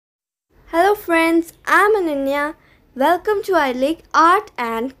Hello friends, I'm Ananya. Welcome to Idyllic Art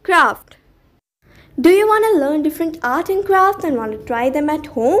and Craft. Do you want to learn different art and crafts and want to try them at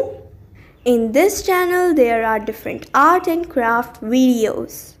home? In this channel there are different art and craft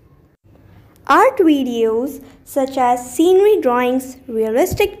videos. Art videos such as scenery drawings,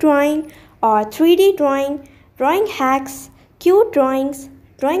 realistic drawing or 3D drawing, drawing hacks, cute drawings,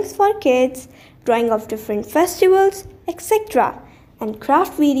 drawings for kids, drawing of different festivals, etc. And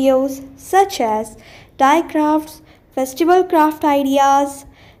craft videos such as die crafts, festival craft ideas,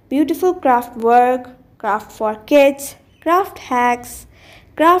 beautiful craft work, craft for kids, craft hacks,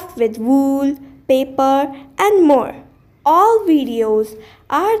 craft with wool, paper and more. All videos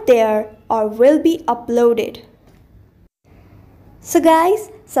are there or will be uploaded. So guys,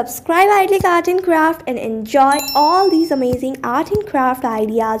 subscribe Idyllic Art and Craft and enjoy all these amazing art and craft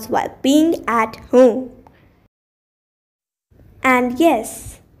ideas while being at home. And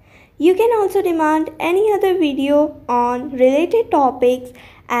yes, you can also demand any other video on related topics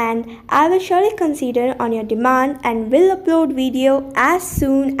and I will surely consider on your demand and will upload video as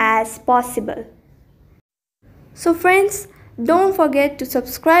soon as possible. So friends, don't forget to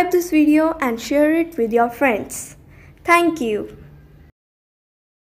subscribe this video and share it with your friends. Thank you.